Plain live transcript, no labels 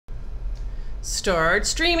Start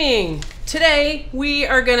streaming. Today we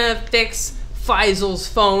are gonna fix Faisal's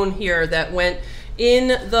phone here that went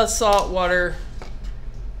in the salt water.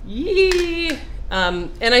 Yee!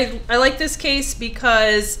 And I like this case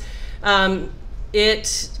because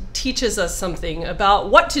it teaches us something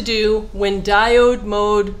about what to do when diode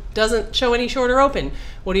mode doesn't show any short or open.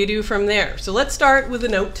 What do you do from there? So let's start with a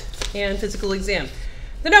note and physical exam.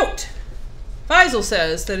 The note. Faisal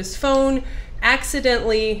says that his phone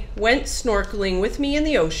accidentally went snorkeling with me in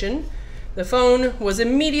the ocean. The phone was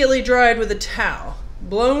immediately dried with a towel,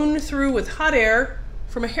 blown through with hot air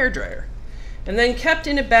from a hairdryer, and then kept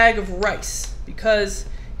in a bag of rice because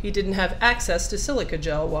he didn't have access to silica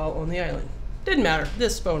gel while on the island. Didn't matter,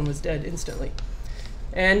 this phone was dead instantly.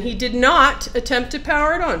 And he did not attempt to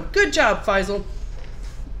power it on. Good job, Faisal.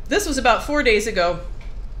 This was about 4 days ago.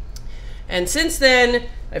 And since then,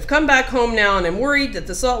 I've come back home now and I'm worried that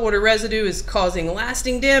the saltwater residue is causing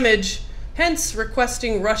lasting damage, hence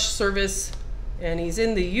requesting rush service. And he's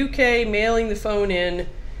in the UK mailing the phone in,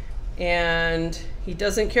 and he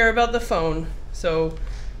doesn't care about the phone, so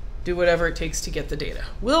do whatever it takes to get the data.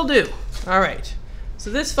 Will do. All right. So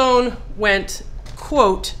this phone went,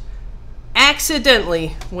 quote,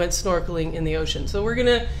 accidentally went snorkeling in the ocean. So we're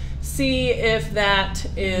gonna see if that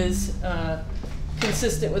is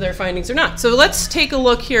consistent with our findings or not. So let's take a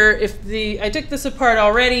look here. I took this apart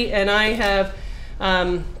already, and I have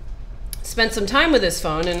spent some time with this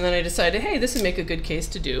phone, and then I decided, hey, this would make a good case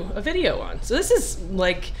to do a video on. So this is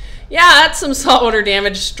like, yeah, that's some saltwater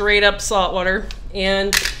damage, straight up saltwater.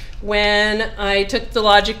 And when I took the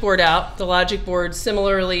logic board out, the logic board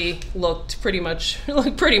similarly looked pretty much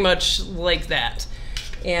like that.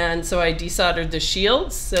 And so I desoldered the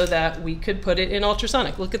shields so that we could put it in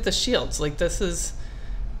ultrasonic. Look at the shields. Like, this is,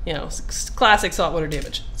 you know, classic saltwater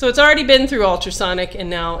damage. So it's already been through ultrasonic,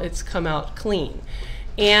 and now it's come out clean.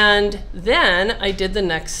 And then I did the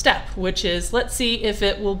next step, which is, let's see if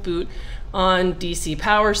it will boot on DC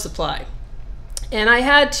power supply. And I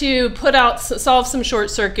had to solve some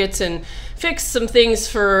short circuits and fix some things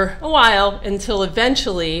for a while until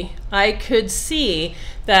eventually I could see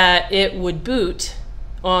that it would boot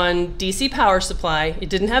on DC power supply. It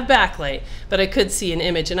didn't have backlight, but I could see an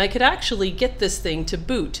image, and I could actually get this thing to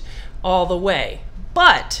boot all the way.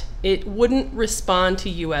 But it wouldn't respond to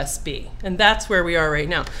USB, and that's where we are right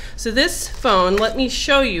now. So this phone, let me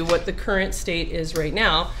show you what the current state is right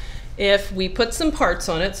now. If we put some parts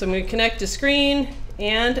on it, so I'm going to connect a screen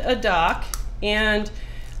and a dock, and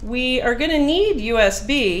we are going to need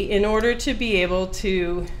USB in order to be able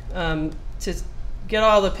to get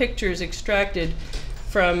all the pictures extracted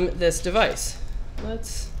from this device.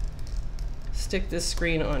 Let's stick this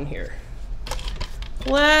screen on here.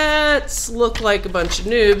 Let's look like a bunch of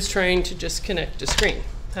noobs trying to just connect a screen.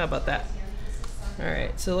 How about that? All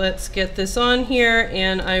right, so let's get this on here,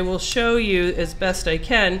 and I will show you as best I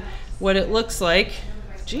can what it looks like.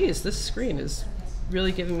 Geez, this screen is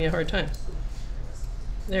really giving me a hard time.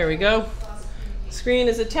 There we go. Screen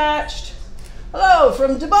is attached. Hello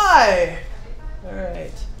from Dubai. All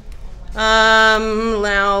right.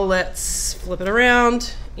 Now let's flip it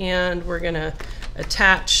around, and we're gonna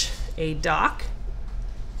attach a dock.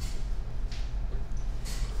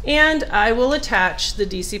 And I will attach the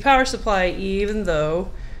DC power supply, even though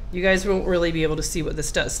you guys won't really be able to see what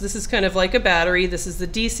this does. This is kind of like a battery. This is the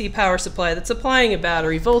DC power supply that's applying a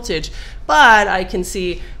battery voltage, but I can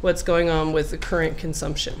see what's going on with the current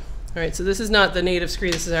consumption. All right, so this is not the native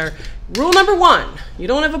screen. This is our rule number 1. You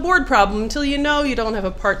don't have a board problem until you know you don't have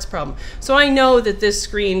a parts problem. So I know that this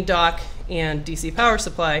screen, dock, and DC power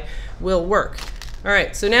supply will work. All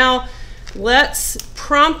right, so now let's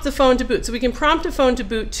prompt the phone to boot. So we can prompt a phone to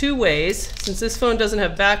boot 2 ways. Since this phone doesn't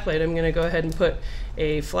have backlight, I'm going to go ahead and put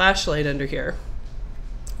a flashlight under here.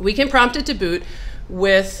 We can prompt it to boot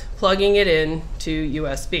with plugging it in to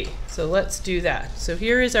USB. So let's do that. So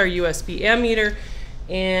here is our USB ammeter,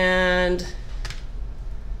 and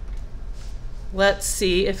let's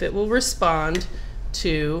see if it will respond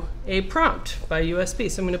to a prompt by USB.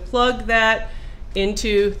 So I'm going to plug that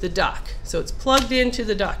into the dock. So it's plugged into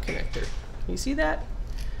the dock connector. You see that?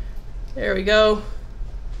 There we go.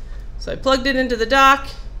 So I plugged it into the dock,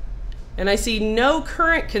 and I see no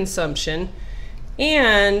current consumption,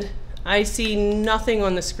 and I see nothing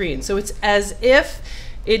on the screen. So it's as if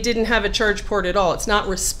it didn't have a charge port at all. It's not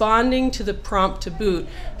responding to the prompt to boot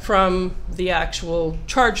from the actual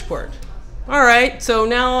charge port. All right, so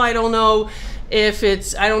now I don't know if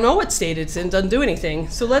I don't know what state it's in, doesn't do anything.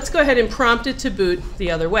 So let's go ahead and prompt it to boot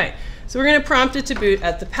the other way. So we're going to prompt it to boot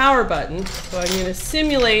at the power button. So I'm going to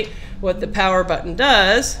simulate what the power button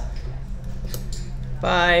does.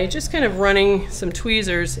 by just kind of running some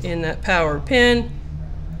tweezers in that power pin.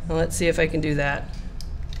 And let's see if I can do that.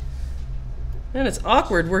 And it's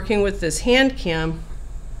awkward working with this hand cam.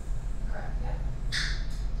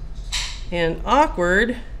 And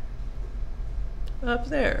awkward up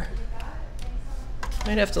there.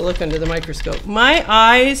 I'd have to look under the microscope. My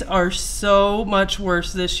eyes are so much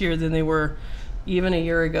worse this year than they were even a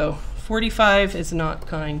year ago. 45 is not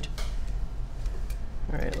kind.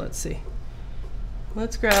 All right, let's see.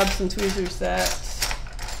 Let's grab some tweezers that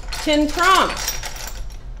can prompt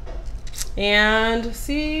and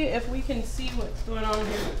see if we can see what's going on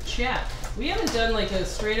here with chat. We haven't done like a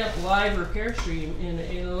straight up live repair stream in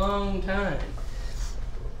a long time.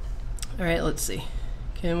 All right, let's see.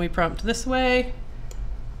 Can we prompt this way?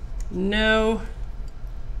 No.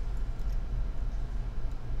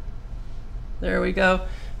 There we go.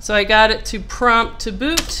 So I got it to prompt to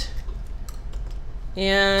boot,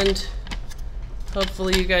 and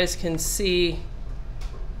hopefully you guys can see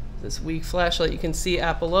this weak flashlight. You can see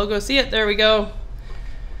Apple logo. See it? There we go.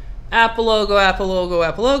 Apple logo, Apple logo,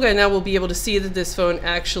 Apple logo, and now we'll be able to see that this phone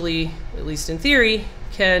actually, at least in theory,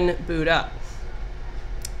 can boot up.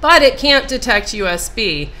 But it can't detect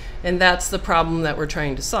USB, and that's the problem that we're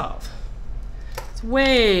trying to solve. It's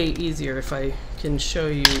way easier if I can show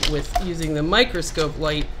you with using the microscope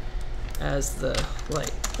light as the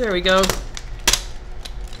light. There we go.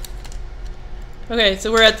 Okay,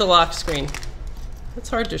 so we're at the lock screen. That's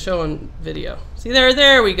hard to show on video. See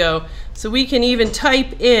there we go. So we can even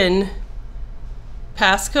type in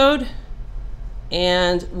passcode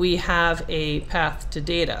and we have a path to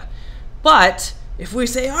data. But if we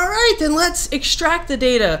say, all right, then let's extract the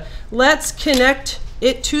data. Let's connect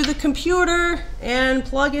it to the computer and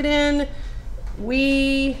plug it in.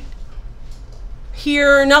 We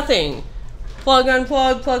hear nothing. Plug,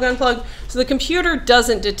 unplug, plug, unplug. So the computer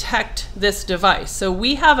doesn't detect this device. So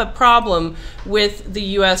we have a problem with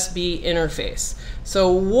the USB interface.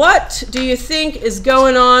 So what do you think is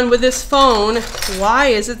going on with this phone? Why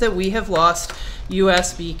is it that we have lost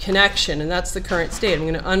USB connection? And that's the current state. I'm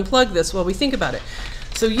going to unplug this while we think about it.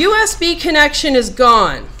 So USB connection is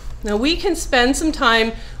gone. Now we can spend some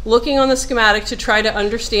time looking on the schematic to try to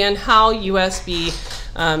understand how USB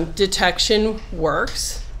detection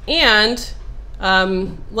works. And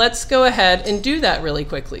let's go ahead and do that really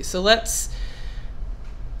quickly. So let's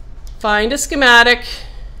find a schematic.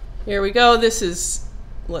 Here we go. This is,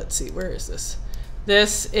 let's see, where is this?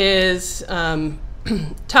 This is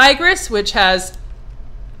Tigris, which has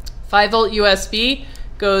 5-volt USB,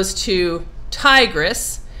 goes to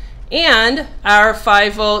Tigris, and our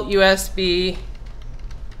 5-volt USB,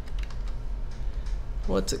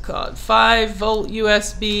 what's it called? 5-volt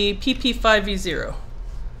USB PP5V0.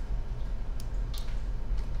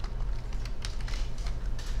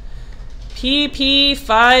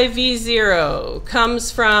 PP5V0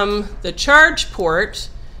 comes from the charge port,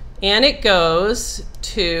 and it goes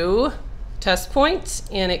to test point,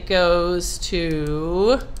 and it goes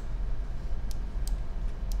to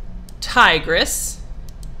Tigris,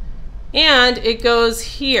 and it goes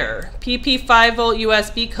here. PP5-volt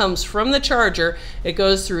USB comes from the charger. It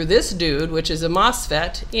goes through this dude, which is a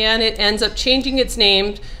MOSFET, and it ends up changing its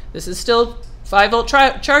name. This is still 5-volt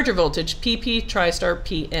charger voltage, PP TriStar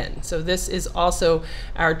PN. So this is also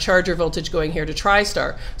our charger voltage going here to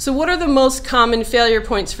TriStar. So what are the most common failure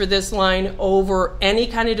points for this line over any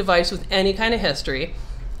kind of device with any kind of history?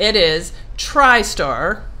 It is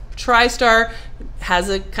TriStar. TriStar has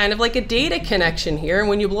a kind of like a data connection here, and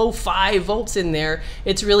when you blow 5 volts in there,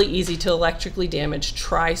 it's really easy to electrically damage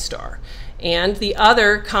TriStar. And the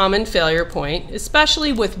other common failure point,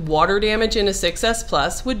 especially with water damage in a 6S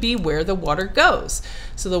Plus, would be where the water goes.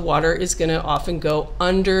 So the water is going to often go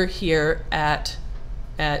under here at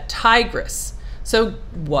Tigris. So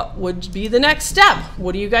what would be the next step?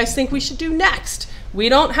 What do you guys think we should do next? We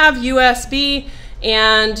don't have USB,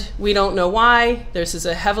 and we don't know why. This is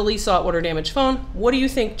a heavily saltwater damaged phone. What do you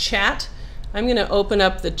think, chat? I'm going to open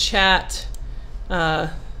up the chat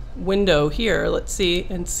window here. Let's see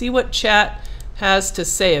and see what chat has to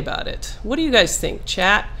say about it. What do you guys think,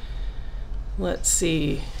 chat? Let's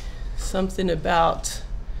see. Something about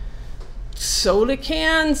soda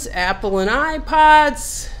cans, Apple and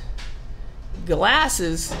iPods,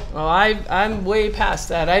 glasses. Oh, I'm way past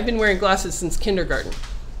that. I've been wearing glasses since kindergarten.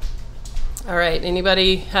 All right,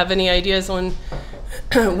 anybody have any ideas on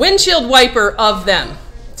windshield wiper of them?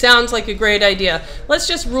 Sounds like a great idea. Let's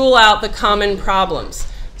just rule out the common problems.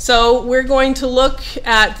 So we're going to look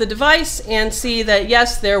at the device and see that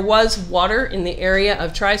yes, there was water in the area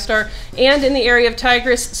of TriStar and in the area of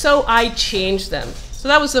Tigris, so I changed them. So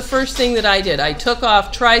that was the first thing that I did. I took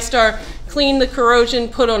off TriStar, cleaned the corrosion,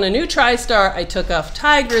 put on a new TriStar. I took off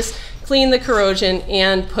Tigris, cleaned the corrosion,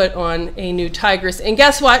 and put on a new Tigris. And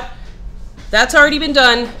guess what? That's already been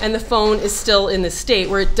done, and the phone is still in the state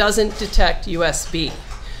where it doesn't detect USB.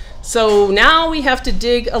 So now we have to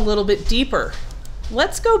dig a little bit deeper.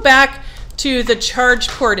 Let's go back to the charge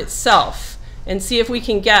port itself and see if we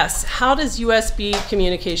can guess, how does USB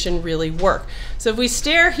communication really work? So if we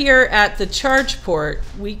stare here at the charge port,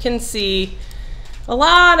 we can see a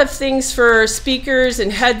lot of things for speakers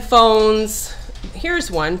and headphones.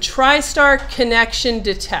 Here's one, TriStar connection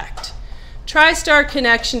detect. TriStar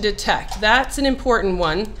connection detect, that's an important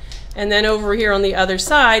one. And then over here on the other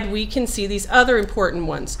side, we can see these other important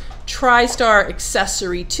ones. TriStar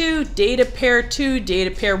accessory 2, data pair 2,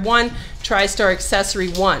 data pair 1, TriStar accessory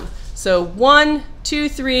 1. So 1, 2,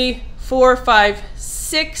 3, 4, 5,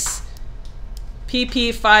 6,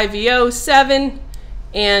 PP5EO 7,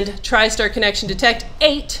 and TriStar connection detect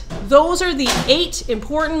 8. Those are the 8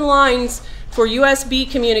 important lines for USB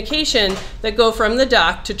communication that go from the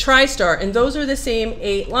dock to TriStar, and those are the same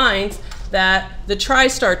 8 lines that the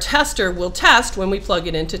TriStar tester will test when we plug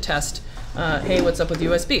it in to test, hey, what's up with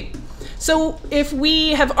USB? So if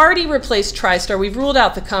we have already replaced TriStar, we've ruled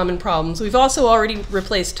out the common problems. We've also already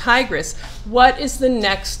replaced Tigris. What is the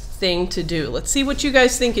next thing to do? Let's see what you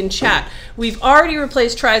guys think in chat. We've already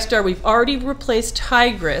replaced TriStar. We've already replaced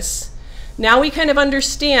Tigris. Now we kind of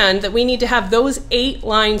understand that we need to have those 8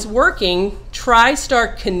 lines working,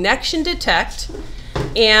 TriStar connection detect,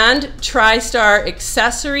 and TriStar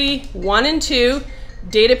accessory 1 and 2,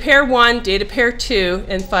 data pair 1, data pair 2,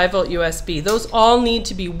 and 5-volt USB. Those all need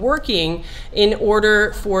to be working in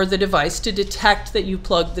order for the device to detect that you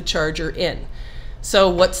plugged the charger in. So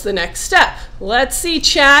what's the next step? Let's see,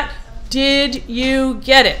 chat. Did you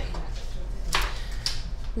get it?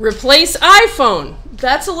 Replace iPhone.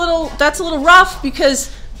 That's a little rough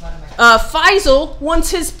because Faisal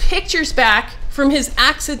wants his pictures back from his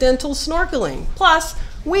accidental snorkeling. Plus,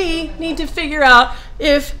 we need to figure out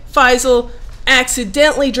if Faisal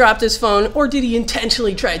accidentally dropped his phone or did he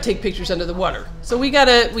intentionally try to take pictures under the water. So we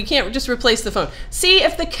can't just replace the phone. See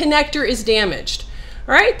if the connector is damaged.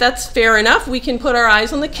 All right, that's fair enough. We can put our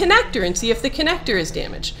eyes on the connector and see if the connector is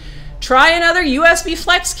damaged. Try another USB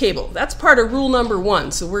flex cable. That's part of rule number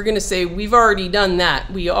 1. So we're going to say we've already done that.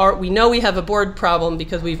 We know we have a board problem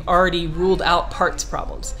because we've already ruled out parts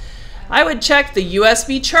problems. I would check the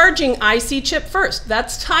USB charging IC chip first.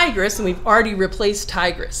 That's Tigris, and we've already replaced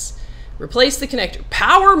Tigris. Replace the connector.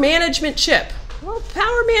 Power management chip. Well,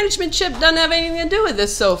 power management chip doesn't have anything to do with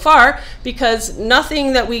this so far because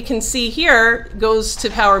nothing that we can see here goes to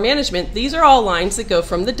power management. These are all lines that go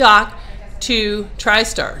from the dock to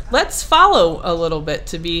TriStar. Let's follow a little bit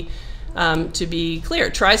to be clear.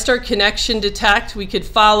 TriStar connection detect, we could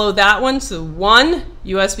follow that one. So 1,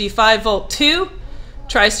 USB 5-volt 2,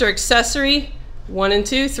 TriStar accessory 1 and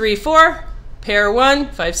 2, 3, 4, pair 1,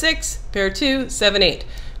 5, 6, pair 2, 7, 8.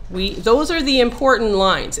 Those are the important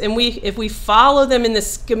lines, and if we follow them in the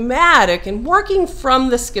schematic, and working from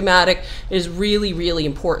the schematic is really, really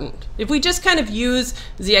important. If we just kind of use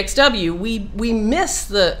ZXW, we miss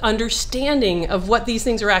the understanding of what these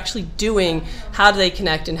things are actually doing, how do they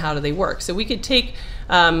connect, and how do they work. So we could take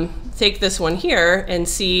this one here and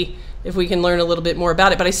see if we can learn a little bit more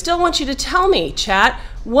about it. But I still want you to tell me, chat,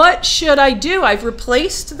 what should I do? I've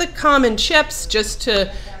replaced the common chips just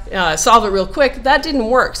to solve it real quick. That didn't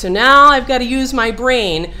work. So now I've got to use my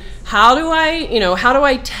brain. How do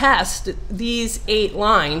I test these 8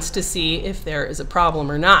 lines to see if there is a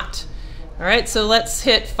problem or not? All right, so let's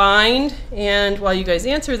hit find, and while you guys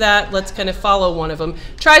answer that, let's kind of follow one of them.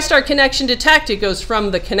 TriStar connection detect, it goes from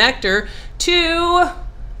the connector to,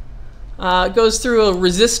 goes through a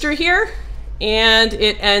resistor here, and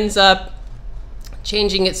it ends up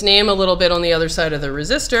changing its name a little bit on the other side of the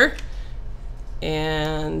resistor.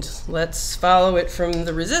 And let's follow it from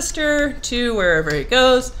the resistor to wherever it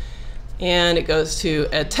goes. And it goes to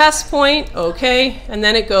a test point, okay, and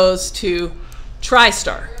then it goes to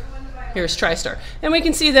TriStar. Here's TriStar. And we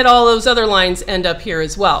can see that all those other lines end up here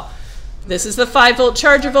as well. This is the 5-volt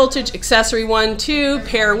charger voltage, accessory 1, 2,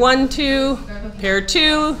 pair 1, 2, pair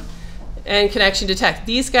 2, and connection detect.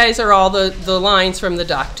 These guys are all the lines from the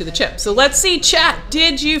dock to the chip. So let's see, chat,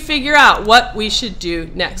 did you figure out what we should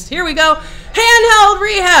do next? Here we go. Handheld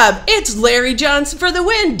rehab. It's Larry Johnson for the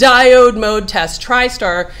win. Diode mode test.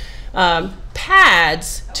 TriStar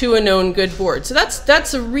pads to a known good board. So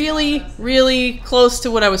that's a really, really close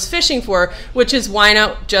to what I was fishing for, which is why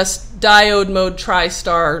not just diode mode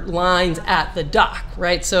TriStar lines at the dock,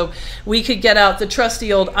 right? So we could get out the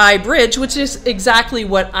trusty old iBridge, which is exactly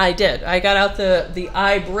what I did. I got out the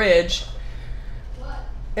iBridge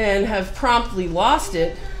and have promptly lost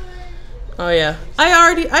it. Oh yeah,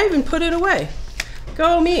 I even put it away.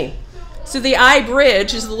 Go me. So the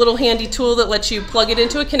iBridge is the little handy tool that lets you plug it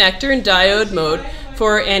into a connector in diode mode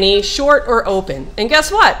for any short or open. And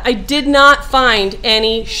guess what? I did not find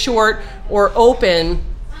any short or open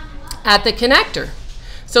at the connector.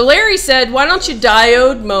 So Larry said, why don't you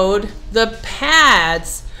diode mode the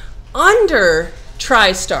pads under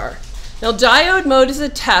TriStar? Now diode mode is a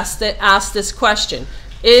test that asks this question.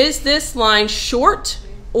 Is this line short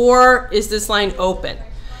or is this line open?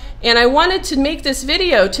 And I wanted to make this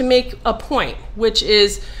video to make a point, which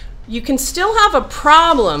is you can still have a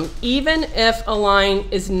problem even if a line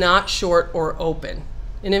is not short or open.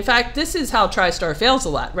 And in fact, this is how TriStar fails a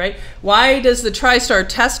lot, right? Why does the TriStar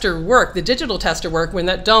tester work, the digital tester work, when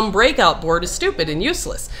that dumb breakout board is stupid and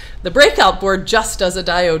useless? The breakout board just does a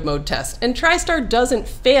diode mode test. And TriStar doesn't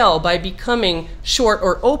fail by becoming short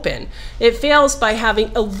or open. It fails by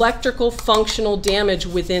having electrical functional damage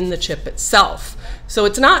within the chip itself. So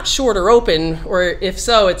it's not short or open, or if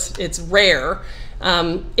so, it's rare.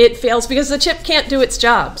 It fails because the chip can't do its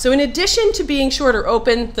job. So in addition to being short or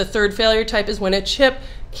open, the third failure type is when a chip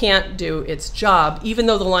can't do its job, even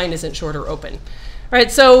though the line isn't short or open. All right,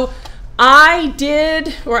 so I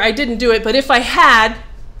didn't do it, but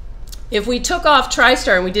if we took off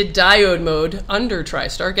TriStar and we did diode mode under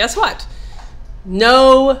TriStar, guess what?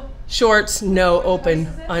 No shorts, no open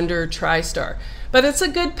under TriStar. But it's a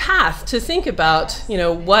good path to think about, you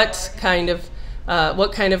know, what kind of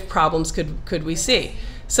problems could we see.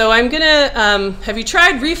 So I'm gonna, have you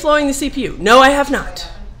tried reflowing the CPU? No, I have not.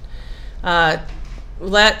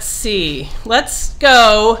 Let's see, let's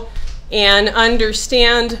go and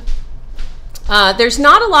understand, there's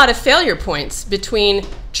not a lot of failure points between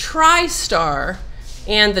TriStar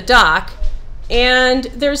and the dock, and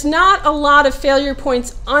there's not a lot of failure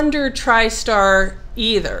points under TriStar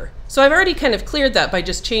either. So I've already kind of cleared that by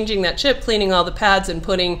just changing that chip, cleaning all the pads, and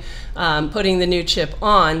putting the new chip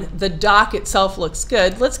on. The dock itself looks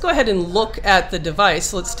good. Let's go ahead and look at the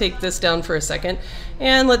device. Let's take this down for a second.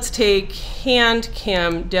 And let's take hand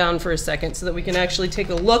cam down for a second so that we can actually take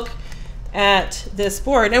a look at this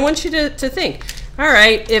board. And I want you to think, all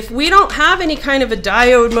right, if we don't have any kind of a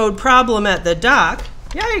diode mode problem at the dock,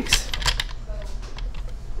 yikes.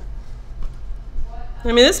 I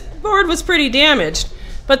mean, this board was pretty damaged.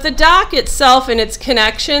 But the dock itself and its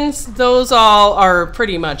connections, those all are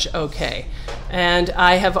pretty much okay. And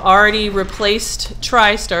I have already replaced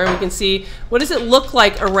TriStar. And we can see, what does it look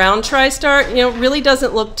like around TriStar? You know, it really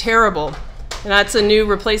doesn't look terrible. And that's a new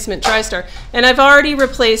replacement TriStar. And I've already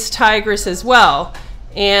replaced Tigris as well.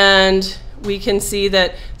 And we can see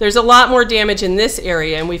that there's a lot more damage in this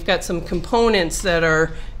area. And we've got some components that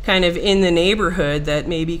are kind of in the neighborhood that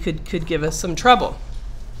maybe could give us some trouble.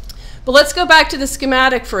 But let's go back to the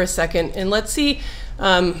schematic for a second, and let's see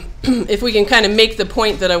if we can kind of make the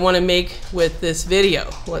point that I want to make with this video.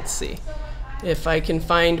 Let's see if I can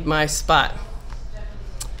find my spot.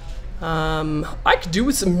 I could do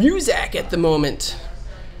with some music at the moment.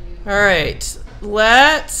 All right,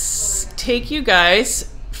 let's take you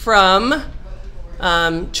guys from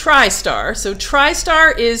TriStar. So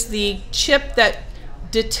TriStar is the chip that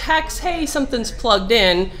detects, hey, something's plugged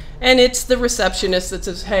in, and it's the receptionist that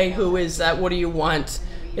says, hey, who is that? What do you want?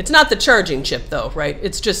 It's not the charging chip though, right?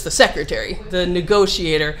 It's just the secretary, the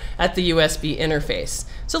negotiator at the USB interface.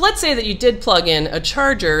 So let's say that you did plug in a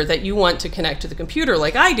charger that you want to connect to the computer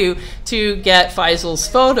like I do to get Faisal's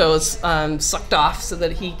photos sucked off so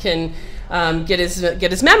that he can get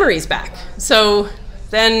his memories back. So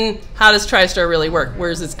then how does TriStar really work?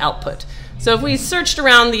 Where's its output? So if we searched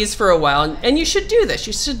around these for a while, and you should do this,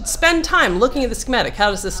 you should spend time looking at the schematic, how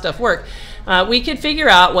does this stuff work? We could figure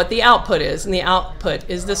out what the output is, and the output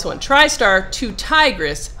is this one, TriStar to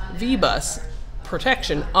Tigris VBus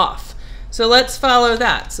protection off. So let's follow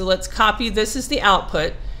that. So let's copy, this is the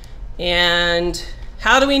output, and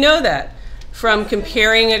how do we know that? From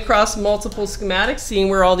comparing across multiple schematics, seeing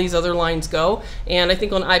where all these other lines go, and I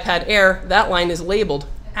think on iPad Air, that line is labeled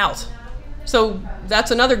out. So that's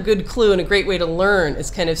another good clue and a great way to learn, is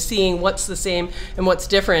kind of seeing what's the same and what's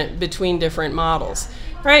different between different models.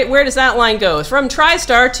 All right, where does that line go? From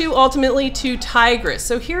TriStar to ultimately to Tigris.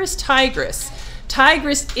 So here's Tigris.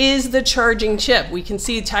 Tigris is the charging chip. We can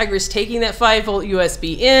see Tigris taking that 5-volt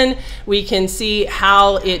USB in. We can see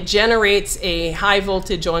how it generates a high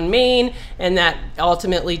voltage on main, and that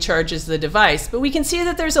ultimately charges the device. But we can see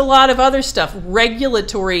that there's a lot of other stuff,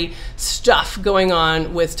 regulatory stuff going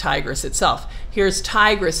on with Tigris itself. Here's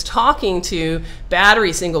Tigris talking to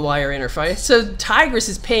battery single wire interface. So Tigris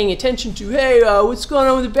is paying attention to, hey, what's going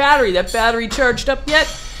on with the battery? That battery charged up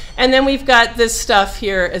yet? And then we've got this stuff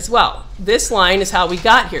here as well. This line is how we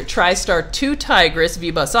got here. TriStar to Tigris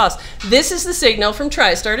VBus OS. This is the signal from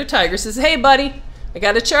TriStar to Tigris. It says, hey buddy, I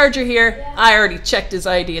got a charger here. Yeah. I already checked his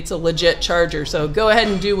ID. It's a legit charger. So go ahead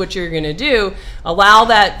and do what you're going to do. Allow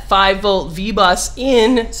that 5-volt VBus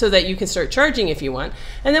in so that you can start charging if you want.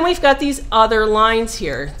 And then we've got these other lines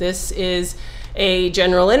here. This is a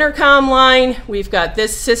general intercom line. We've got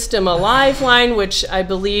this system alive line, which I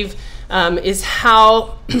believe is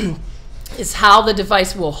how the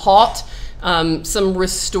device will halt. Some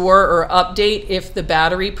restore or update if the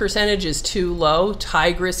battery percentage is too low.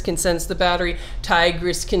 Tigris can sense the battery.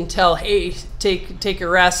 Tigris can tell, hey, take a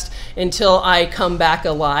rest until I come back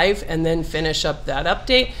alive, and then finish up that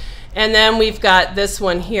update. And then we've got this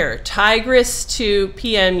one here, Tigris to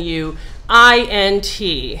PMU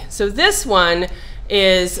INT. So this one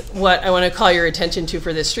is what I want to call your attention to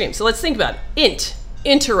for this stream. So let's think about it.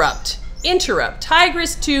 Interrupt.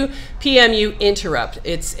 Tigris to PMU interrupt.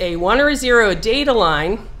 It's a 1 or a 0 data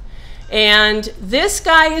line, and this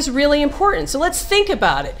guy is really important. So let's think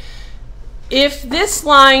about it. If this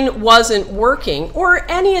line wasn't working, or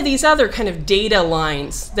any of these other kind of data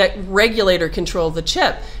lines that regulate or control the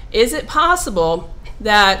chip, is it possible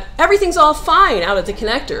that everything's all fine out at the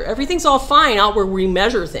connector? Everything's all fine out where we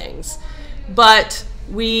measure things, but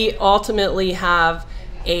we ultimately have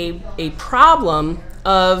a problem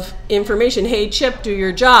of information. Hey, chip, do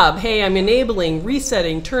your job. Hey, I'm enabling,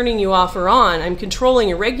 resetting, turning you off or on. I'm controlling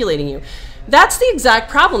and regulating you. That's the exact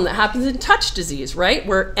problem that happens in touch disease, right?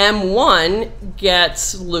 Where M1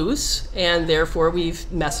 gets loose, and therefore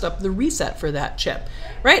we've messed up the reset for that chip,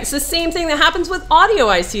 right? It's the same thing that happens with audio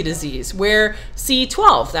IC disease, where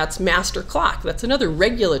C12, that's master clock. That's another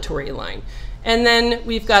regulatory line. And then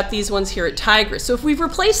we've got these ones here at Tigris. So if we've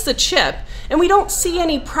replaced the chip and we don't see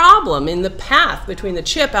any problem in the path between the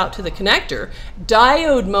chip out to the connector,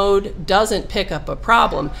 diode mode doesn't pick up a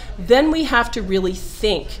problem, then we have to really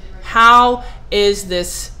think, how is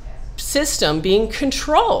this system being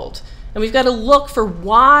controlled? And we've got to look for,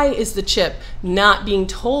 why is the chip not being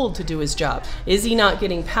told to do his job? Is he not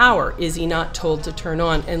getting power? Is he not told to turn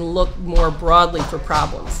on? And look more broadly for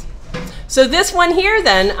problems. So this one here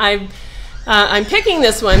then, I'm picking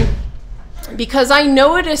this one because I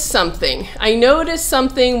noticed something. I noticed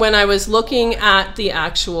something when I was looking at the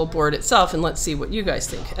actual board itself, and let's see what you guys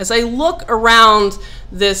think. As I look around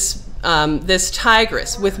this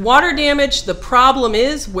Tigris, with water damage, the problem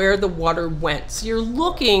is where the water went. So you're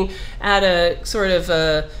looking at a sort of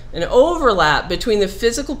an overlap between the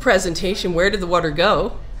physical presentation, where did the water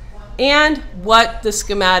go, and what the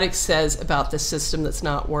schematic says about the system that's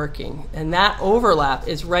not working. And that overlap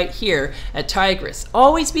is right here at Tigris.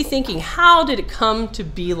 Always be thinking, how did it come to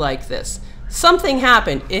be like this? Something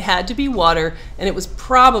happened. It had to be water, and it was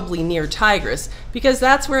probably near Tigris, because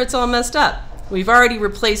that's where it's all messed up. We've already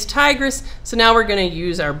replaced Tigris, so now we're going to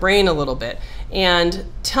use our brain a little bit. And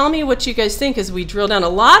tell me what you guys think as we drill down. A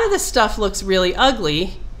lot of this stuff looks really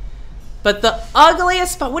ugly, but the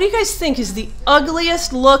ugliest spot, what do you guys think is the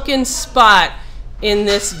ugliest looking spot in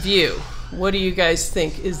this view? What do you guys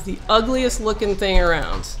think is the ugliest looking thing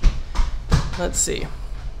around? Let's see.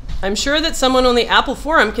 I'm sure that someone on the Apple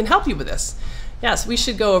forum can help you with this. Yes, we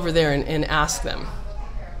should go over there and ask them.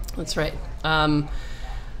 That's right.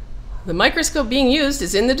 The microscope being used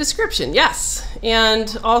is in the description, yes.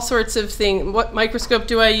 And all sorts of things. What microscope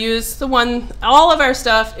do I use? The one, all of our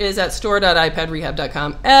stuff is at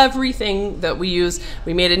store.ipadrehab.com. Everything that we use,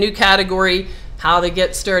 we made a new category, how to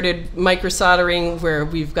get started microsoldering, where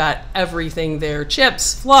we've got everything there.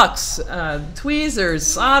 Chips, flux, tweezers,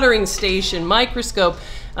 soldering station, microscope,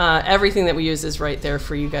 everything that we use is right there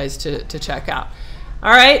for you guys to check out. All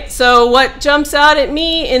right, so what jumps out at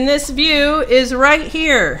me in this view is right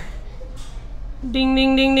here. Ding,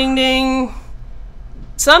 ding, ding, ding, ding.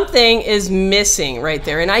 Something is missing right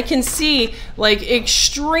there. And I can see like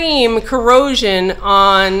extreme corrosion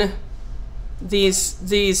on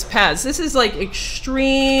these pads. This is like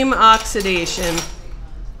extreme oxidation.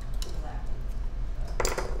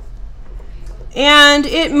 And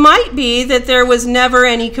it might be that there was never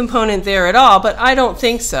any component there at all, but I don't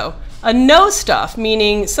think so. A no stuff,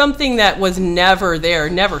 meaning something that was never there,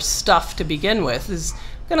 never stuffed to begin with, is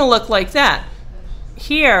going to look like that.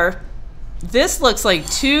 Here, this looks like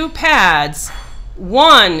two pads.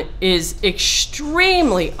 One is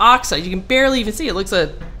extremely oxidized. You can barely even see it. It looks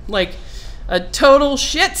like a total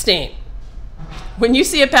shit stain. When you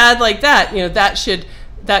see a pad like that, you know, that should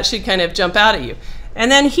kind of jump out at you. And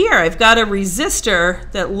then here, I've got a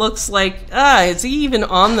resistor that looks like, is he even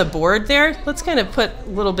on the board there? Let's kind of put a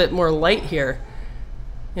little bit more light here.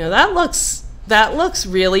 You know, that looks that looks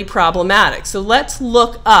really problematic. So let's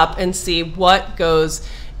look up and see what goes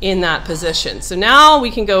in that position. So now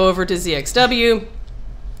we can go over to ZXW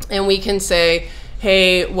and we can say,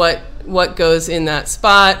 hey, what goes in that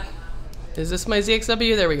spot? Is this my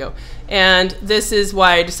ZXW? There we go. And this is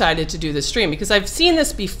why I decided to do this stream, because I've seen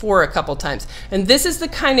this before a couple times. And this is the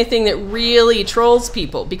kind of thing that really trolls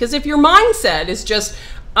people. Because if your mindset is just,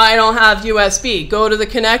 I don't have USB, go to the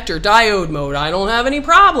connector, diode mode, I don't have any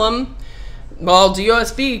problem. Well,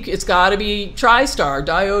 USB, it's got to be TriStar,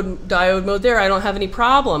 diode mode there, I don't have any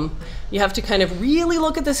problem. You have to kind of really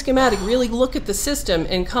look at the schematic, really look at the system,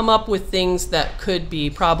 and come up with things that could be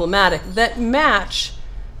problematic, that match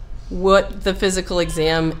what the physical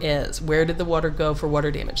exam is. Where did the water go for water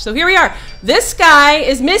damage? So here we are. This guy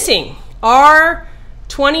is missing,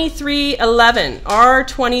 R2311,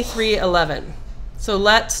 R2311. So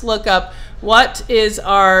let's look up what is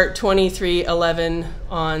R2311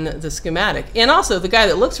 on the schematic. And also the guy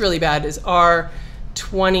that looks really bad is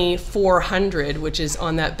R2400, which is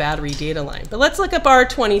on that battery data line. But let's look up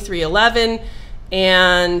R2311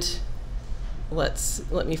 and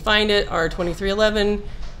let me find it, R2311.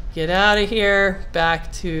 Get out of here,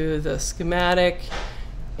 back to the schematic,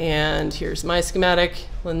 and here's my schematic,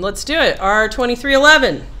 and let's do it.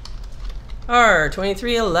 R2311.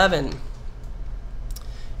 R2311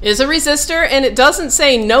 is a resistor, and it doesn't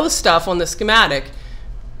say no stuff on the schematic.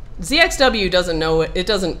 ZXW doesn't know it. It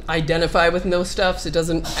doesn't identify with no stuffs. It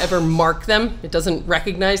doesn't ever mark them. It doesn't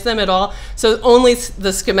recognize them at all. So only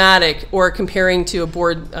the schematic or comparing to a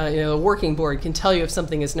board, a working board, can tell you if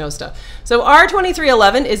something is no stuff. So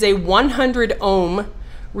R2311 is a 100 ohm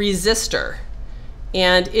resistor,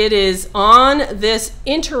 and it is on this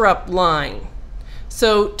interrupt line.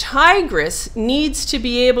 So Tigris needs to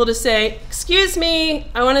be able to say, excuse me,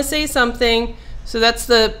 I want to say something. So that's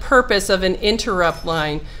the purpose of an interrupt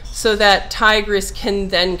line, so that Tigris can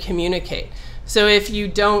then communicate. So if you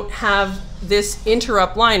don't have this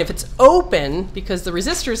interrupt line, if it's open because the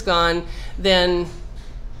resistor's gone, then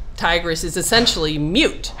Tigris is essentially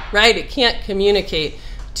mute, right? It can't communicate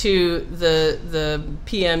to the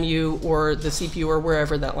PMU or the CPU or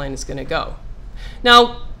wherever that line is going to go.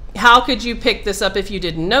 Now, how could you pick this up if you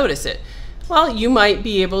didn't notice it? Well, you might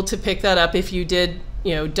be able to pick that up if you did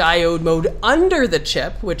diode mode under the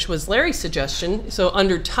chip, which was Larry's suggestion. So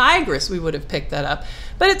under Tigris, we would have picked that up.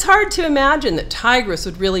 But it's hard to imagine that Tigris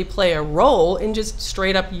would really play a role in just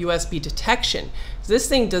straight up USB detection. This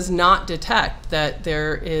thing does not detect that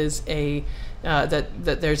there is a that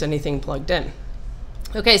there's anything plugged in.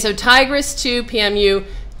 Okay, so Tigris to PMU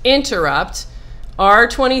interrupt.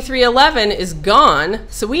 R2311 is gone,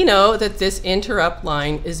 so we know that this interrupt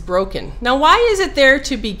line is broken. Now, why is it there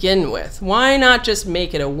to begin with? Why not just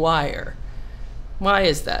make it a wire? Why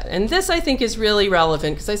is that? And this, I think, is really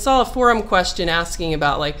relevant, because I saw a forum question asking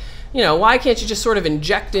about, like, why can't you just sort of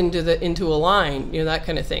inject into a line, that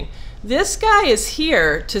kind of thing. This guy is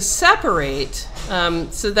here to separate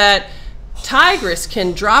so that Tigris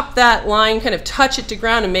can drop that line, kind of touch it to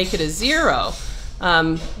ground and make it a 0.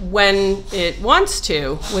 When it wants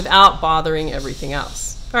to, without bothering everything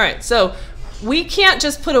else. All right, so we can't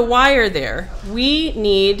just put a wire there. We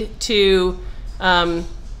need to put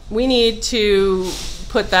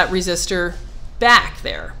that resistor back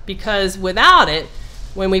there, because without it,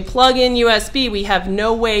 when we plug in USB, we have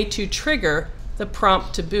no way to trigger the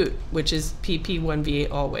prompt to boot, which is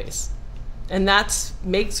PP1V8 always. And that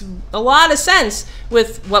makes a lot of sense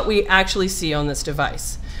with what we actually see on this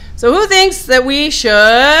device. So who thinks that we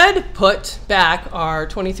should put back our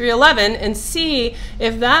R2311 and see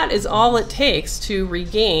if that is all it takes to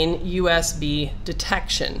regain USB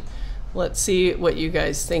detection? Let's see what you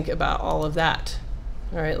guys think about all of that.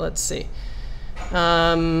 All right, let's see.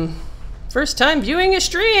 First time viewing a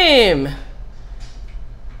stream.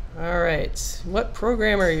 All right, what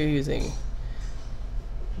program are you using?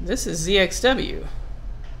 This is ZXW.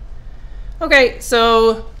 Okay,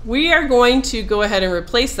 so we are going to go ahead and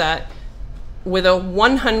replace that with a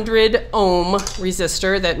 100 ohm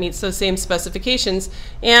resistor that meets those same specifications,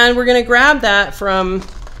 and we're going to grab that from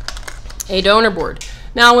a donor board.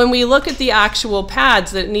 Now, when we look at the actual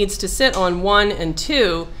pads that it needs to sit on, 1 and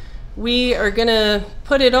 2, we are going to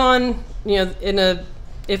put it on,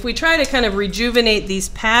 if we try to kind of rejuvenate these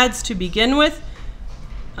pads to begin with,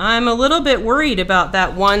 I'm a little bit worried about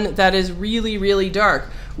that one that is really, really dark.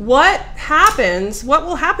 What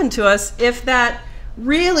will happen to us if that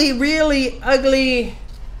really, really ugly,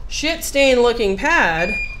 shit-stained looking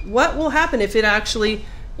pad, what will happen if it actually,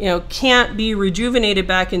 can't be rejuvenated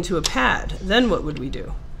back into a pad? Then what would we do?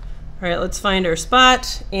 All right, let's find our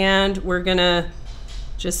spot, and we're gonna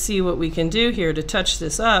just see what we can do here to touch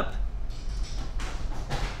this up.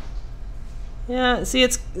 Yeah,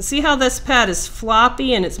 see how this pad is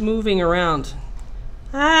floppy and it's moving around.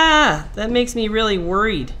 Ah, that makes me really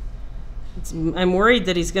worried. I'm worried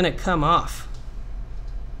that he's gonna come off.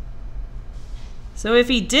 So if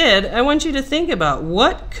he did, I want you to think about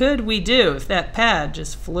what could we do if that pad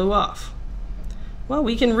just flew off? Well,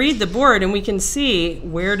 we can read the board and we can see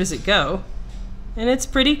where does it go. And it's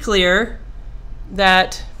pretty clear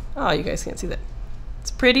that, oh, you guys can't see that. It's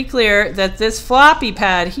pretty clear that this floppy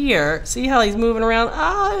pad here, see how he's moving around?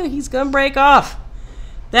 Ah, he's gonna break off.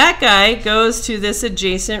 That guy goes to this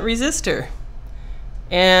adjacent resistor.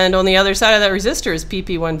 And on the other side of that resistor is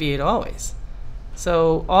PP1V8 always.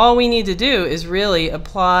 So all we need to do is really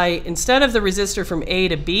apply, instead of the resistor from A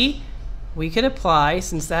to B, we could apply,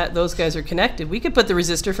 since those guys are connected, we could put the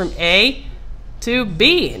resistor from A to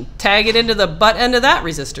B and tag it into the butt end of that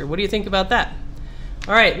resistor. What do you think about that?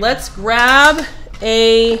 All right, let's grab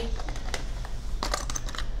a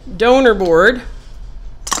donor board.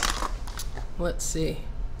 Let's see.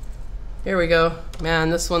 Here we go.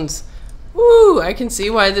 Man, this one's, woo, I can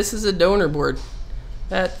see why this is a donor board.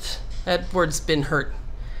 That board's been hurt.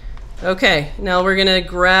 Okay, now we're gonna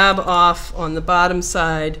grab off on the bottom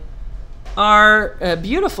side our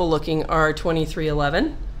beautiful looking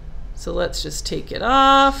R2311. So let's just take it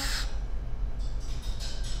off.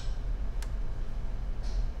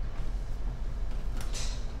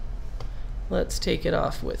 Let's take it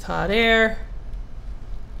off with hot air,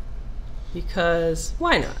 because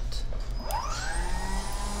why not?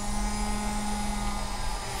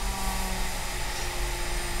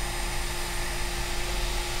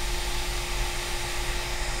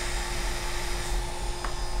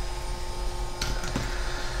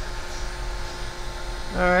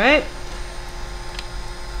 All right.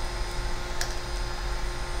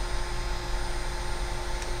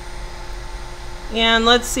 And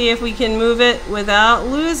let's see if we can move it without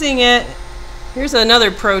losing it. Here's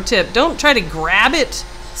another pro tip. Don't try to grab it.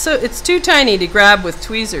 So it's too tiny to grab with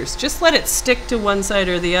tweezers. Just let it stick to one side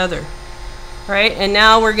or the other. All right, and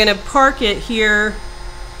now we're gonna park it here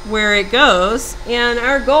where it goes. And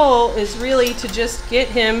our goal is really to just get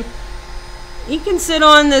him, he can sit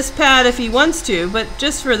on this pad if he wants to, but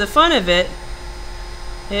just for the fun of it,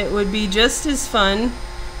 it would be just as fun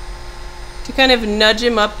to kind of nudge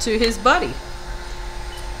him up to his buddy.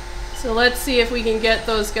 So let's see if we can get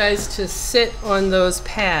those guys to sit on those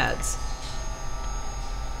pads.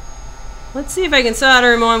 Let's see if I can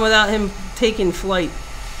solder him on without him taking flight.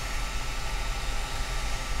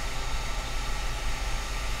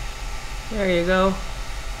 There you go.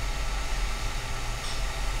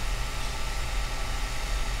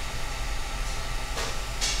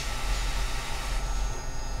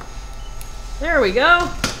 There we go.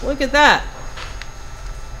 Look at that.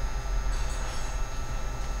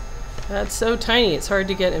 That's so tiny, it's hard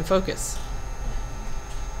to get in focus.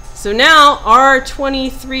 So now our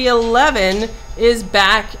 2311 is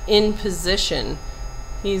back in position.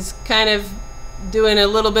 He's kind of doing a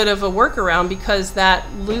little bit of a workaround because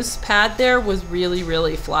that loose pad there was really,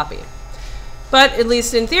 really floppy. But at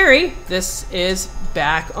least in theory, this is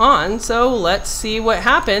back on. So let's see what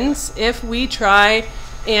happens if we try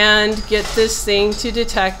and get this thing to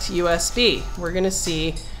detect USB. We're gonna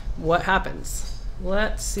see what happens.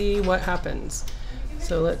 Let's see what happens.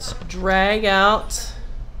 So let's drag out.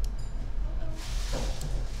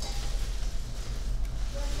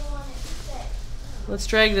 Let's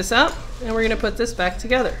drag this out, and we're gonna put this back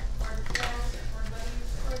together.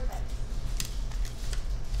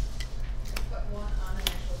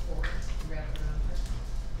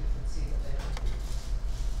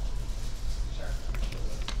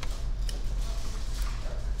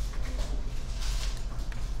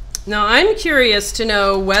 Now I'm curious to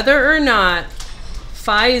know whether or not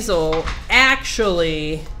Faisal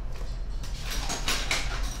actually,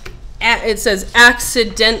 it says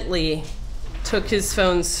accidentally took his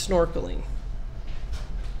phone snorkeling.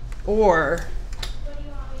 Or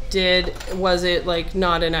was it like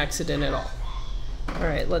not an accident at all? All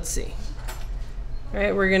right, let's see. All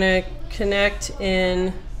right, we're gonna connect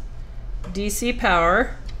in DC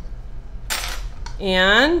power,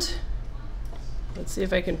 and let's see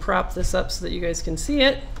if I can prop this up so that you guys can see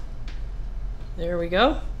it. There we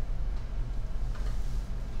go.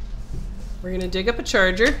 We're gonna dig up a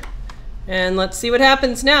charger, and let's see what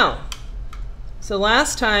happens now. So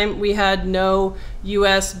last time we had no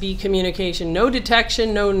USB communication, no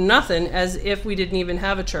detection, no nothing, as if we didn't even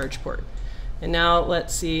have a charge port. And now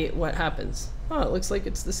let's see what happens. Oh, it looks like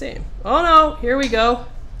it's the same. Oh no, here we go.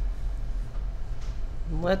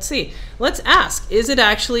 Let's see. Let's ask, is it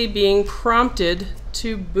actually being prompted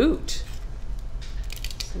to boot?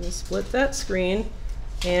 So we'll split that screen.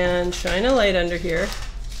 And shine a light under here.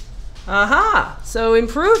 Aha! So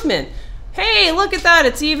improvement. Hey, look at that,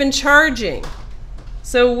 it's even charging.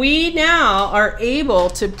 So we now are able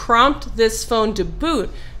to prompt this phone to boot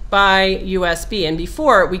by USB. And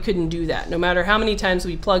before, we couldn't do that. No matter how many times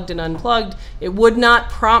we plugged and unplugged, it would not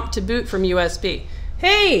prompt to boot from USB.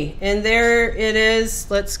 Hey, and there it is.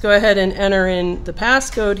 Let's go ahead and enter in the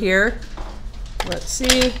passcode here. Let's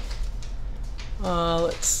see.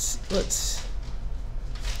 Let's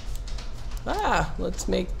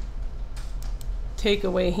take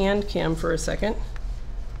away hand cam for a second.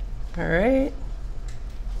 All right.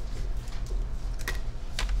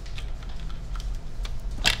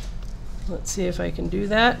 Let's see if I can do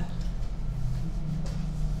that.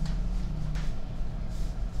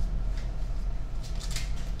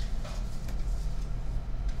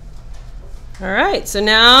 All right, so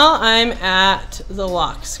now I'm at the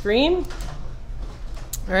lock screen.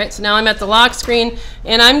 All right, so now I'm at the lock screen,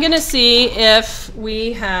 and I'm going to see if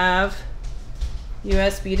we have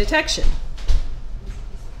USB detection.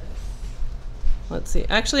 Let's see.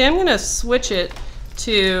 Actually, I'm going to switch it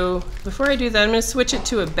to, before I do that, I'm going to switch it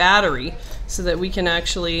to a battery so that we can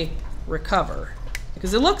actually recover.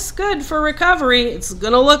 Because it looks good for recovery. It's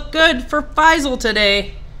going to look good for Faisal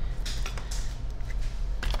today.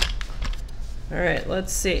 All right,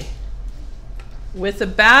 let's see. With the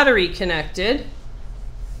battery connected,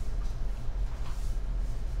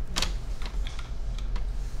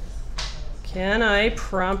 can I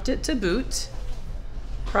prompt it to boot?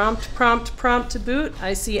 Prompt, prompt, prompt to boot.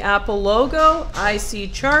 I see Apple logo. I see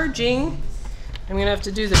charging. I'm going to have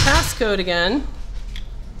to do the passcode again.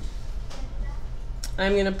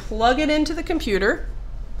 I'm going to plug it into the computer.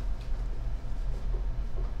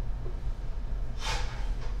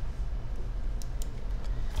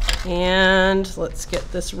 And let's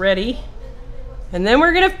get this ready. And then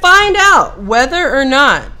we're going to find out whether or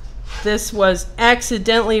not this was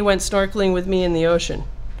accidentally went snorkeling with me in the ocean.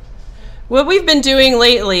 What we've been doing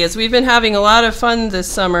lately is we've been having a lot of fun this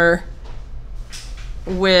summer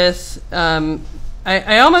with,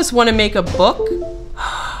 I almost want to make a book.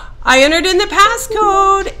 I entered in the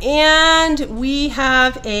passcode, and we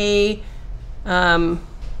have a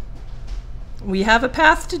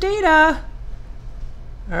path to data.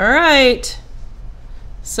 All right.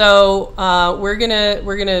 So we've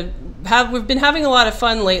been having a lot of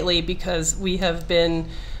fun lately because we have been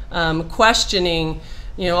questioning,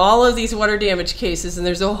 you know, all of these water damage cases, and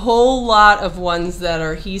there's a whole lot of ones that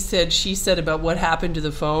are he said, she said about what happened to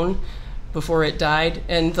the phone before it died.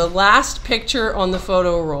 And the last picture on the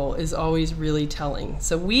photo roll is always really telling.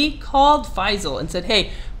 So we called Faisal and said,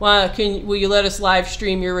 hey, will you let us live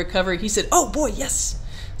stream your recovery? He said, oh boy, yes.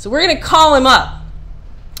 So we're going to call him up.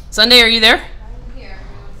 Sunday, are you there? I'm here.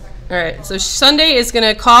 All right, so Sunday is going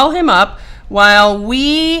to call him up while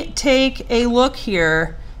we take a look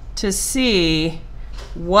here to see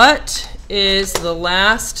what is the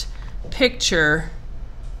last picture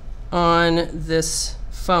on this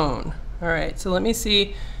phone. All right, so let me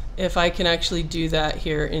see if I can actually do that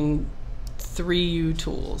here in 3U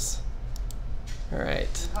tools. All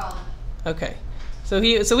right. Okay. So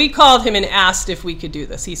we called him and asked if we could do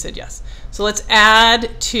this. He said yes. So let's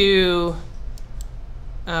add to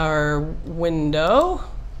our window.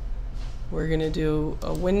 We're going to do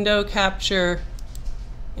a window capture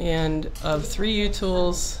and of 3U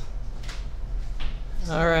tools.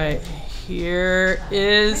 All right, here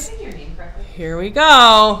we go.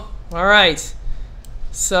 All right.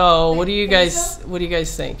 So what do you guys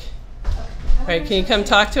think? All right, can you come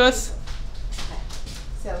talk to us?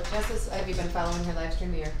 So, Justice, have you been following her live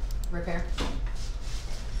stream of your repair?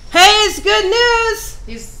 Hey, it's good news!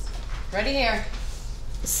 He's ready here.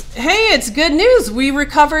 Hey, it's good news. We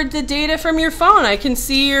recovered the data from your phone. I can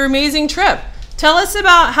see your amazing trip. Tell us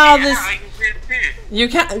about how this... I can see it too.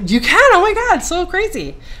 You can? Oh my God, so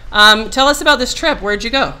crazy. Tell us about this trip. Where'd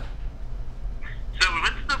you go? So we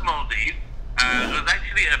went to the Maldives. It was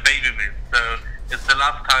actually a baby move. So it's the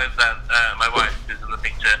last time that my wife, who's in the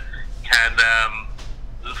picture, can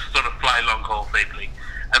sort of fly long haul safely.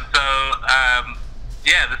 And so,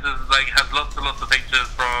 yeah, this is like has lots and lots of pictures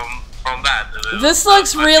from that. This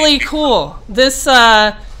looks really cool. This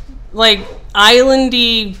like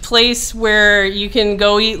islandy place where you can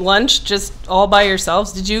go eat lunch just all by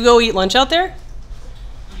yourselves. Did you go eat lunch out there?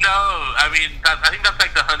 No, I mean I think that's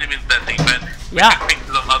like the honeymoon setting, but we took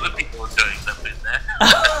pictures of other people enjoying their food there.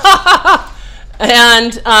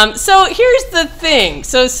 And so here's the thing.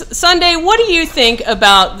 So Sunday, what do you think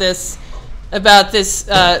about this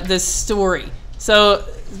this story?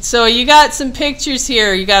 So you got some pictures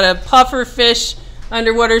here. You got a puffer fish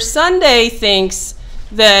underwater. Sunday thinks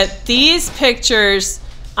that these pictures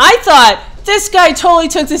I thought this guy totally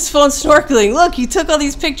took this phone snorkeling. Look, he took all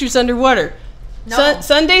these pictures underwater. No.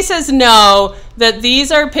 Sunday says no, that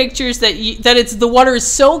these are pictures that the water is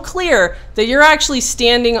so clear that you're actually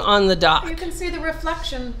standing on the dock. You can see the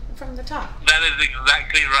reflection from the top. That is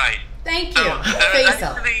exactly right. Thank you, So,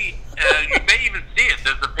 Faisal. actually, you may even see it.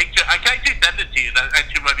 There's a picture. I can actually send it to you. That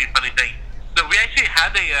actually might be a funny thing. So we actually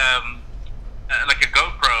had like a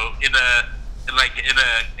GoPro in a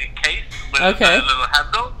case with a little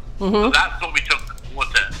handle. So that's what we took to the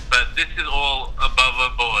water. But this is all above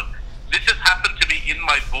a board. This just happened to be in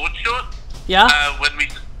my board shorts. Yeah. When we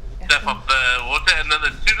step off the water, and then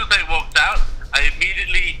as soon as I walked out, I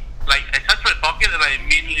immediately I touched my pocket and I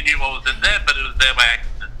immediately knew what was in there, but it was there by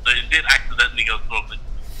accident. So it did accidentally go snorkeling.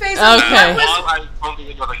 Faisal, Okay. While I was holding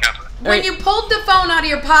it on the camera. when you pulled the phone out of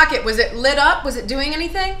your pocket, was it lit up? Was it doing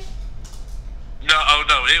anything? No,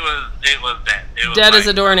 it was dead. It was Dead as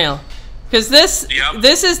a doornail. Because this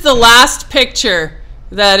is the last picture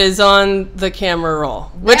that is on the camera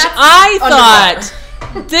roll, which That's I underwater.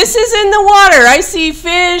 thought this is in the water. I see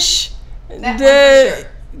fish. That one for sure.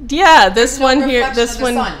 Yeah, this no one here. reflection This of the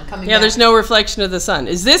one. sun coming Yeah, there's back. no reflection of the sun.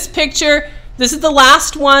 Is this picture? This is the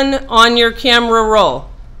last one on your camera roll.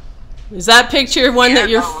 Is that picture one that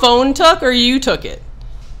your phone took, or you took it?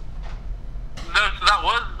 No, so that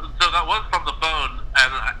was from the phone,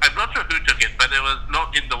 and I'm not sure who took it, but it was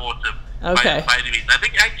not in the water. Okay. By any means. I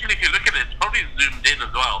think actually, if you look at it, it's probably zoomed in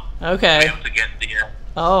as well. Okay. To be able to get the.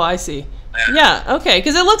 Oh, I see. Yeah, okay,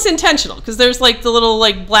 because it looks intentional, because there's like the little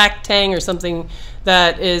like black tang or something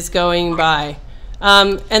that is going by.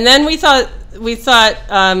 And then we thought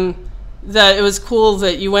that it was cool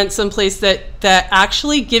that you went someplace that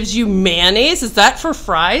actually gives you mayonnaise. Is that for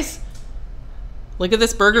fries? Look at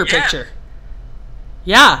this burger picture.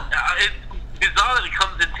 Yeah. It's bizarre that it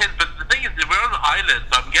comes in tins, but the thing is, we're on an island,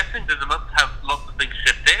 so I'm guessing that they must have lots of things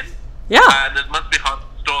shipped in. Yeah. And it must be hard to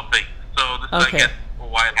store things. So this is, Okay. I guess,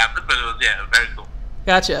 why it happened, but it was, very cool.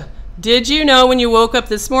 Gotcha. Did you know when you woke up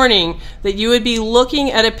this morning that you would be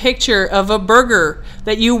looking at a picture of a burger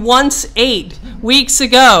that you once ate weeks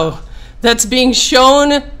ago that's being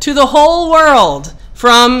shown to the whole world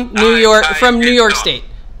from New York State?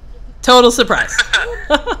 Total surprise.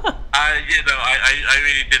 I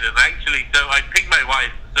really didn't. Actually, so I pinged my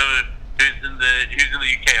wife, who's in the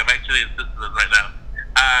UK. I'm actually in Switzerland right now.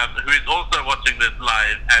 Who is also watching this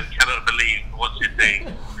live and cannot believe what she's seeing.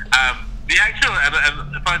 The actual,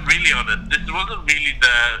 and if I'm really honest, this wasn't really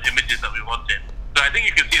the images that we wanted. So I think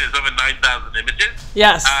you can see there's over 9,000 images.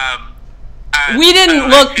 Yes. We didn't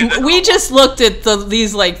look. We just looked at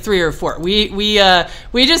these like 3 or 4. We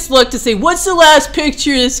just looked to say what's the last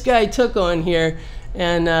picture this guy took on here,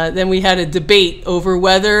 and then we had a debate over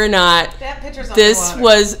whether or not That picture's this underwater.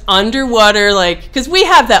 was underwater. Like, because we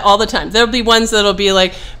have that all the time. There'll be ones that'll be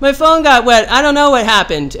like, my phone got wet. I don't know what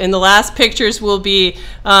happened. And the last pictures will be,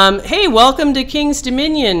 hey, welcome to King's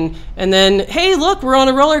Dominion. And then, hey, look, we're on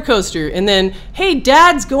a roller coaster. And then, hey,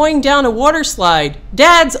 Dad's going down a water slide.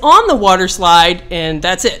 Dad's on the water slide, and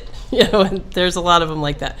that's it. You know, and there's a lot of them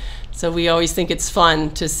like that. So we always think it's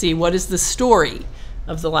fun to see what is the story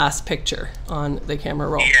of the last picture on the camera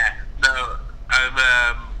roll. Yeah, no, I'm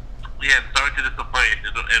sorry to disappoint.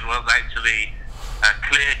 It was actually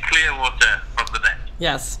clear water from the deck.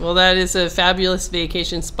 Yes, well, that is a fabulous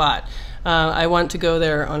vacation spot. I want to go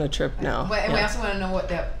there on a trip now. And we also want to know what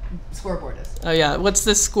that scoreboard is. Oh yeah, what's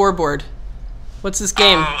this scoreboard? What's this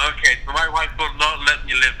game? Oh, okay. So my wife will not let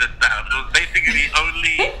me live this down. It was basically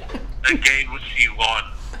only a game which she won.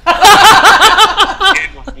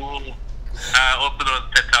 Game of pool, also known as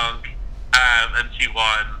petanque, and she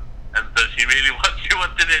won. And so she really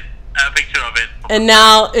wanted it, a picture of it. And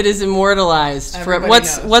now it is immortalized. Everybody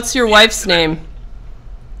knows. What's your wife's name?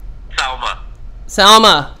 Salma.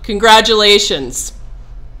 Salma, congratulations.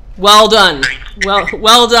 Well done. Thank you.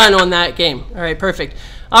 Well done on that game. All right, perfect.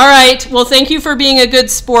 All right, well, thank you for being a good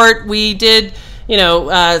sport. We did, we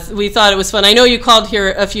thought it was fun. I know you called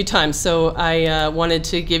here a few times, so I wanted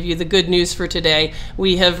to give you the good news for today.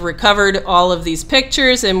 We have recovered all of these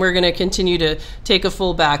pictures, and we're going to continue to take a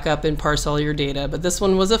full backup and parse all your data. But this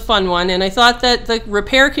one was a fun one, and I thought that the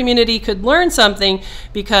repair community could learn something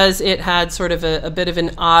because it had sort of a bit of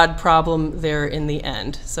an odd problem there in the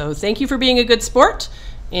end. So thank you for being a good sport,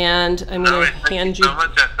 and I'm going to hand you. Thank you so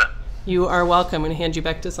much, Esther. You are welcome. I'm going to hand you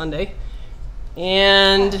back to Sunday.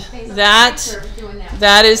 And Faisal, that thanks for doing that.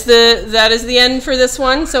 that is the end for this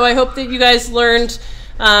one. So I hope that you guys learned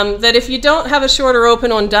that if you don't have a short or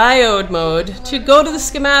open on diode mode, to go to the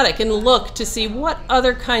schematic and look to see what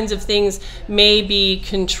other kinds of things may be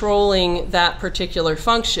controlling that particular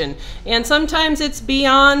function. And sometimes it's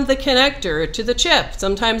beyond the connector to the chip.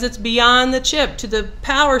 Sometimes it's beyond the chip to the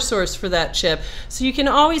power source for that chip. So you can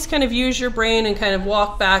always kind of use your brain and kind of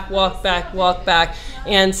walk back,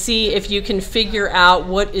 and see if you can figure out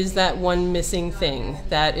what is that one missing thing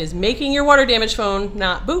that is making your water damaged phone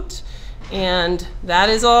not boot. And that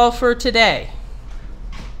is all for today.